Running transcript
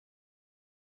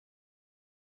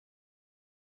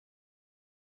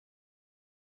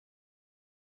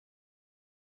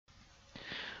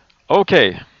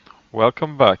Okay,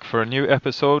 welcome back for a new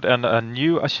episode and a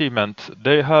new achievement.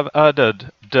 They have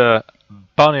added the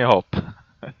bunny hop.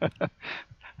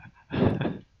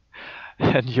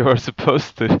 And you're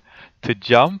supposed to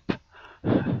jump,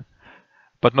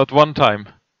 but not one time.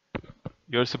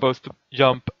 You're supposed to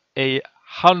jump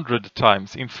 100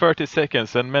 times in 30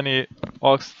 seconds, and many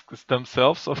ask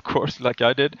themselves, of course, like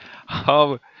I did,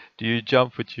 how do you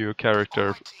jump with your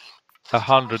character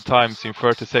 100 times in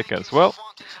 30 seconds? Well,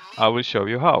 I will show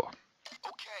you how.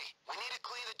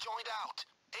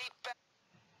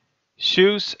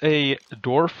 Choose a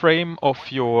door frame of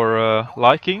your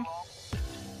liking.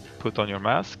 Put on your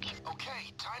mask.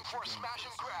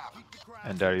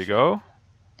 And there you go.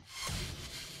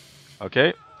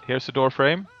 Okay, here's the door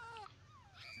frame.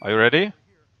 Are you ready?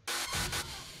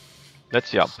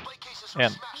 Let's jump.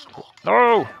 And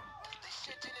no!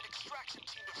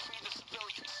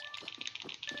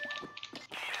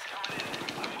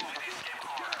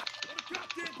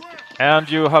 And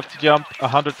you have to jump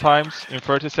 100 times in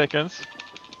 30 seconds.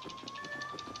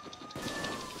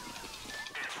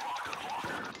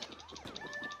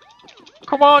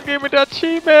 Come on, give me the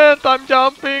achievement! I'm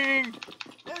jumping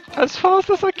as fast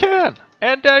as I can.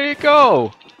 And there you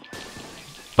go!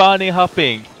 Bunny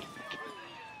hopping.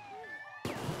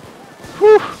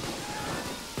 Whew!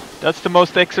 That's the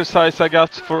most exercise I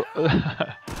got for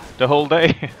the whole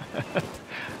day.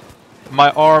 My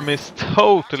arm is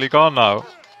totally gone now.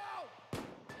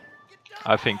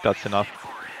 I think that's enough.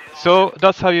 So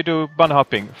that's how you do bunny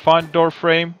hopping. Find door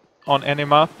frame on any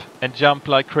map and jump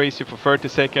like crazy for 30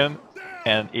 seconds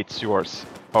and it's yours.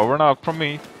 Over and out from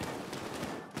me.